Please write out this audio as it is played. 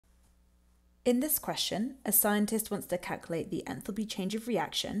In this question, a scientist wants to calculate the enthalpy change of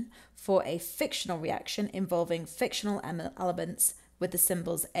reaction for a fictional reaction involving fictional elements with the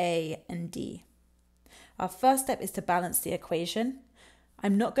symbols A and D. Our first step is to balance the equation.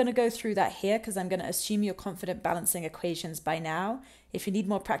 I'm not going to go through that here because I'm going to assume you're confident balancing equations by now. If you need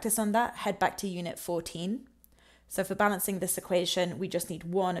more practice on that, head back to Unit 14. So for balancing this equation, we just need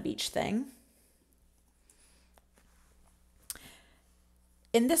one of each thing.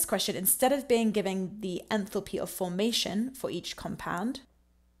 In this question, instead of being given the enthalpy of formation for each compound,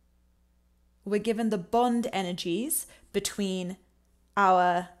 we're given the bond energies between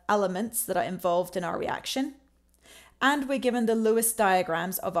our elements that are involved in our reaction, and we're given the Lewis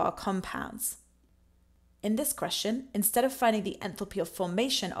diagrams of our compounds. In this question, instead of finding the enthalpy of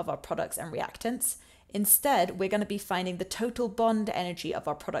formation of our products and reactants, instead we're going to be finding the total bond energy of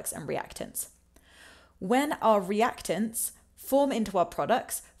our products and reactants. When our reactants form into our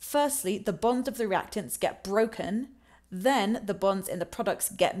products, firstly, the bonds of the reactants get broken, then the bonds in the products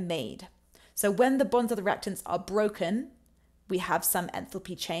get made. So when the bonds of the reactants are broken, we have some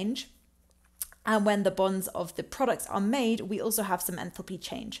enthalpy change. And when the bonds of the products are made, we also have some enthalpy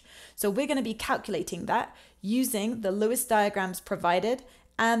change. So we're going to be calculating that using the Lewis diagrams provided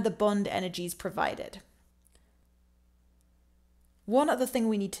and the bond energies provided. One other thing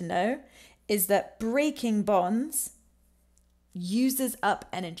we need to know is that breaking bonds uses up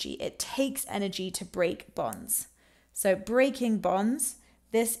energy. It takes energy to break bonds. So breaking bonds,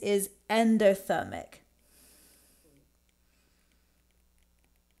 this is endothermic.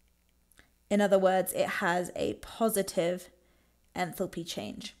 In other words, it has a positive enthalpy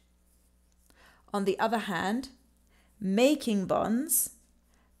change. On the other hand, making bonds,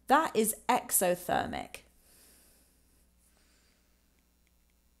 that is exothermic.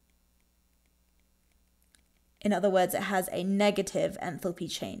 In other words, it has a negative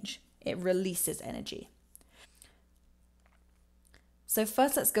enthalpy change. It releases energy. So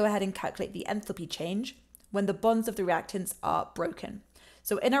first, let's go ahead and calculate the enthalpy change when the bonds of the reactants are broken.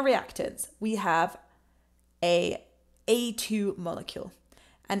 So in our reactants, we have a A2 molecule.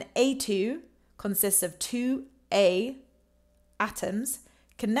 And A2 consists of two A atoms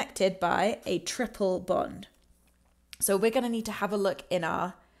connected by a triple bond. So we're going to need to have a look in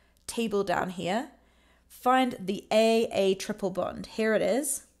our table down here. Find the A triple bond. Here it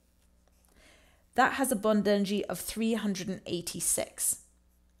is. That has a bond energy of 386.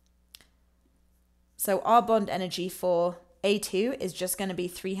 So our bond energy for A2 is just going to be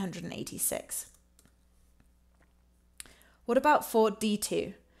 386. What about for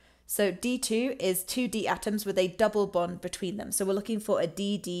D2? So D2 is two D atoms with a double bond between them. So we're looking for a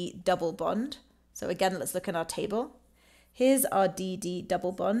DD double bond. So again, let's look at our table. Here's our DD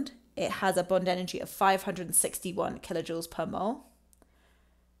double bond. It has a bond energy of 561 kilojoules per mole.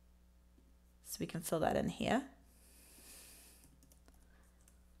 So we can fill that in here.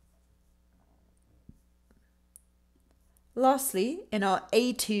 Lastly, in our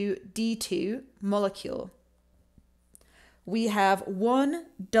A2D2 molecule, we have one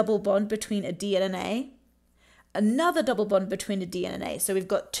double bond between a D and an A, another double bond between a D and an A. So we've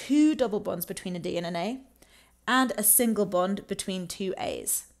got two double bonds between a D and an A, and a single bond between two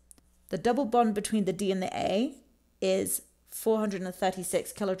A's. The double bond between the D and the A is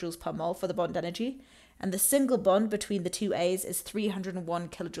 436 kilojoules per mole for the bond energy, and the single bond between the two A's is 301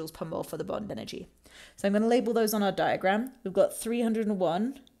 kilojoules per mole for the bond energy. So I'm going to label those on our diagram. We've got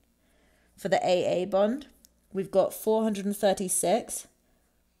 301 for the AA bond. We've got 436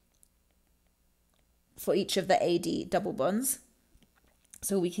 for each of the AD double bonds.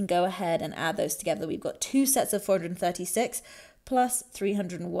 So we can go ahead and add those together. We've got two sets of 436 plus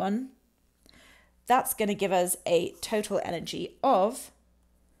 301. That's going to give us a total energy of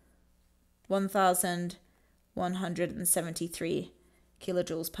 1,173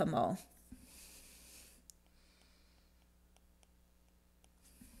 kilojoules per mole.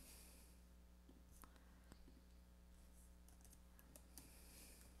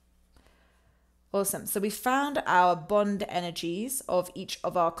 Awesome. So we found our bond energies of each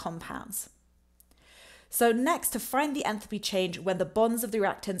of our compounds. So next, to find the enthalpy change when the bonds of the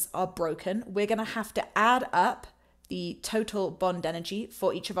reactants are broken, we're going to have to add up the total bond energy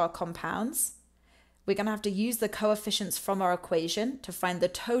for each of our compounds. We're going to have to use the coefficients from our equation to find the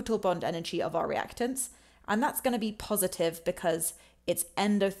total bond energy of our reactants. And that's going to be positive because it's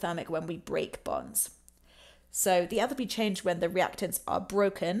endothermic when we break bonds. So the enthalpy change when the reactants are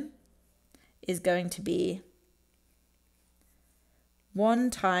broken is going to be 1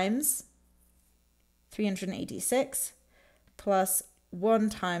 times 386 plus 1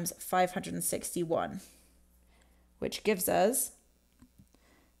 times 561, which gives us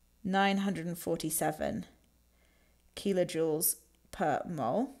 947 kilojoules per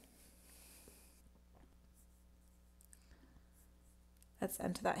mole. Let's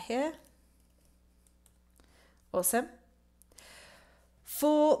enter that here. Awesome.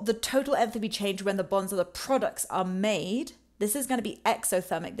 For the total enthalpy change when the bonds of the products are made, this is going to be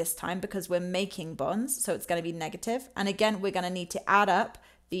exothermic this time because we're making bonds, so it's going to be negative. And again, we're going to need to add up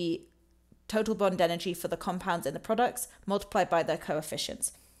the total bond energy for the compounds in the products multiplied by their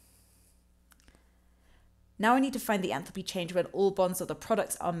coefficients. Now I need to find the enthalpy change when all bonds of the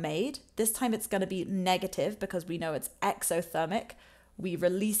products are made. This time it's going to be negative because we know it's exothermic. We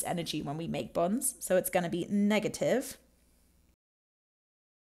release energy when we make bonds, so it's going to be negative.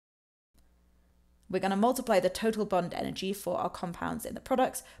 We're going to multiply the total bond energy for our compounds in the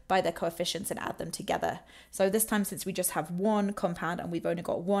products by their coefficients and add them together. So this time, since we just have one compound and we've only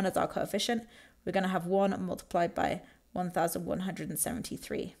got one as our coefficient, we're going to have 1 multiplied by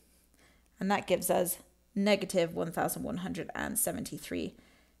 1,173. And that gives us negative 1,173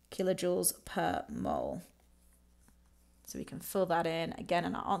 kilojoules per mole. So we can fill that in again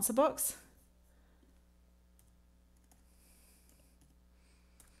in our answer box.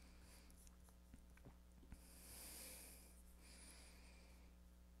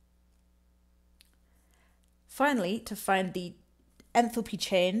 Finally, to find the enthalpy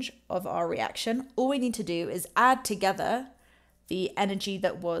change of our reaction, all we need to do is add together the energy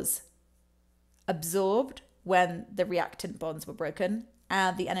that was absorbed when the reactant bonds were broken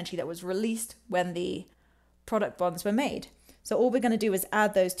and the energy that was released when the product bonds were made. So all we're going to do is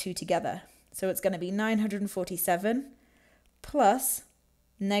add those two together. So it's going to be 947 plus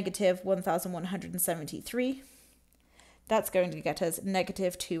negative 1,173. That's going to get us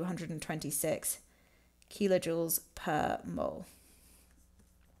negative 226 kilojoules per mole.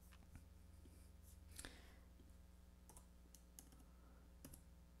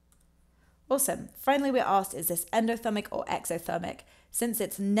 Awesome. Finally, we're asked, is this endothermic or exothermic? Since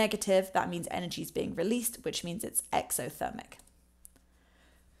it's negative, that means energy is being released, which means it's exothermic.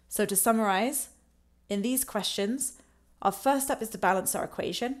 So to summarize, in these questions, our first step is to balance our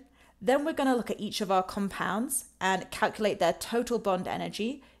equation. Then we're going to look at each of our compounds and calculate their total bond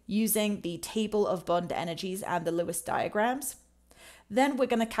energy using the table of bond energies and the Lewis diagrams. Then we're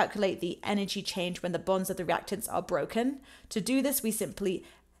going to calculate the energy change when the bonds of the reactants are broken. To do this, we simply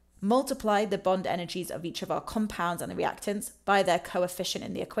multiply the bond energies of each of our compounds and the reactants by their coefficient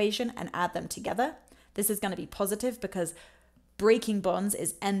in the equation and add them together. This is going to be positive because breaking bonds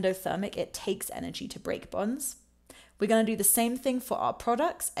is endothermic. It takes energy to break bonds. We're going to do the same thing for our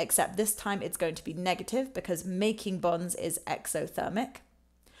products, except this time it's going to be negative because making bonds is exothermic.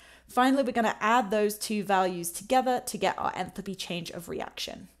 Finally, we're going to add those two values together to get our enthalpy change of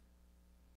reaction.